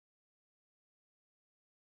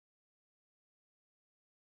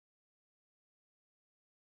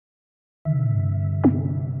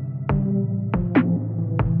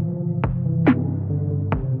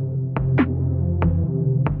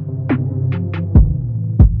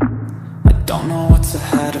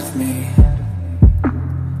of me.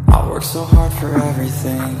 I work so hard for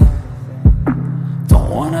everything. Don't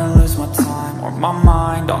wanna lose my time or my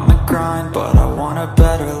mind on the grind, but I want a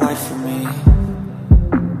better life for me.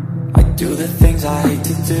 I do the things I hate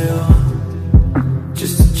to do,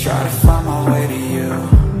 just to try to find my way to you.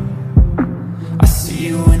 I see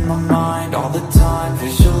you in my mind all the time,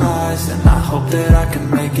 visualize, and I hope that I can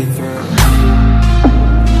make it through.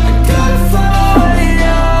 I gotta find my way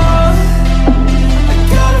out. I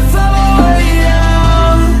gotta find my way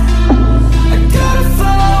out. I gotta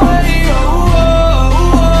find my way out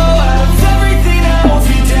of everything that holds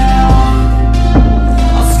me down.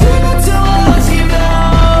 I'll scream until my lungs give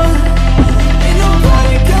out. Ain't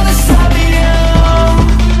nobody gonna stop me now.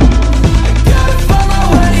 I gotta find my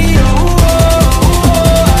way out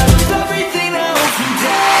of everything that holds me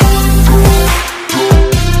down.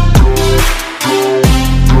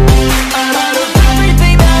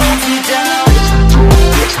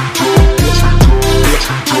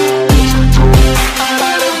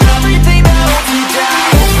 Out of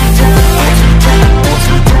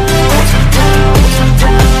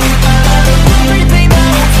everything that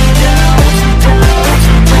holds me down.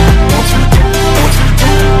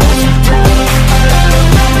 Out of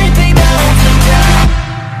everything that holds me down.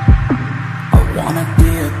 I wanna be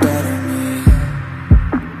a better me.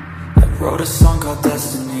 I wrote a song called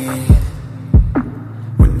Destiny.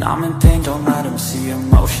 When I'm in pain, don't let them see.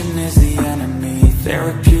 Emotion is the enemy.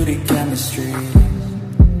 Therapeutic chemistry.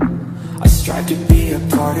 I strive to be a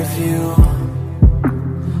part of you.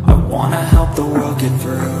 I wanna help the world get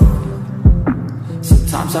through.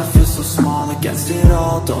 Sometimes I feel so small against it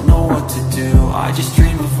all. Don't know what to do. I just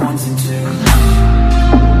dream of ones and twos.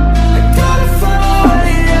 I gotta find my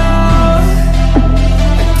way out.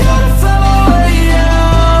 I gotta find my way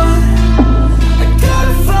out. I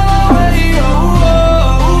gotta find my way out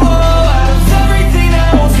of everything that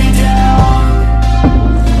holds me down.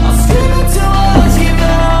 I'll scream until my lungs give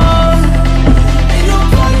out. Ain't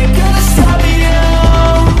nobody gonna stop me now.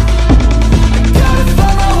 I gotta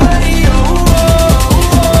find my way out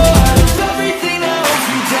of everything that holds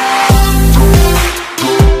me down. Out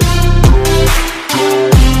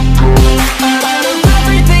of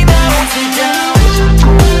everything that holds me down.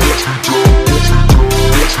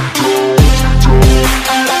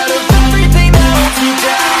 Out of everything that holds me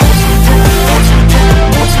down.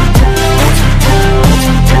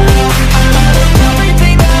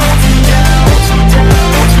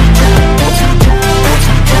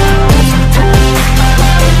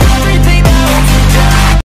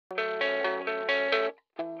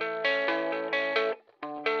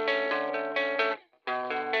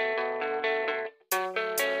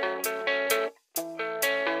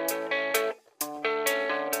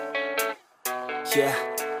 Yeah,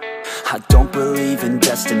 I don't believe in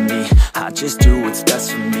destiny. I just do what's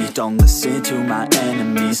best for me. Don't listen to my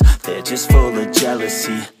enemies, they're just full of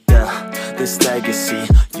jealousy. Yeah, this legacy,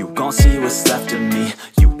 you gon' see what's left of me.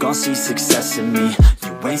 You gon' see success in me.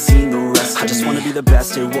 You ain't seen the rest of me. I just wanna be the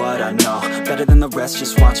best at what I know, better than the rest,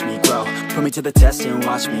 just watch me grow. Put me to the test and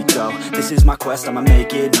watch me go. This is my quest, I'ma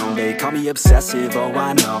make it known. They call me obsessive, oh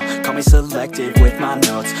I know. Call me selective with my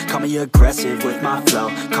notes. Call me aggressive with my flow.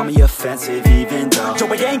 Call me offensive even though Joe,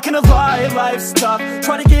 I ain't gonna lie, life's tough.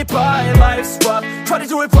 Try to get by, life's rough. Try to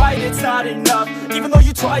do it right, it's not enough. Even though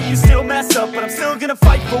you try, you still mess up. But I'm still gonna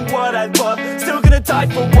fight for what I love. Still gonna die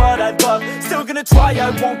for what I love. Still gonna try, I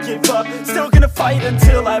won't give up. Still gonna fight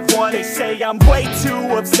until I've won. They say I'm way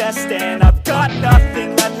too obsessed and I've got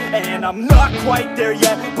nothing left, and I'm not quite there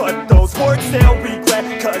yet, but those words they'll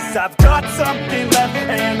regret. Cause I've got something left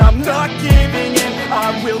and I'm not giving in.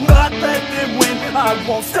 I will not let them win. I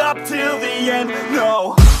won't stop till the end,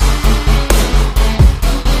 no.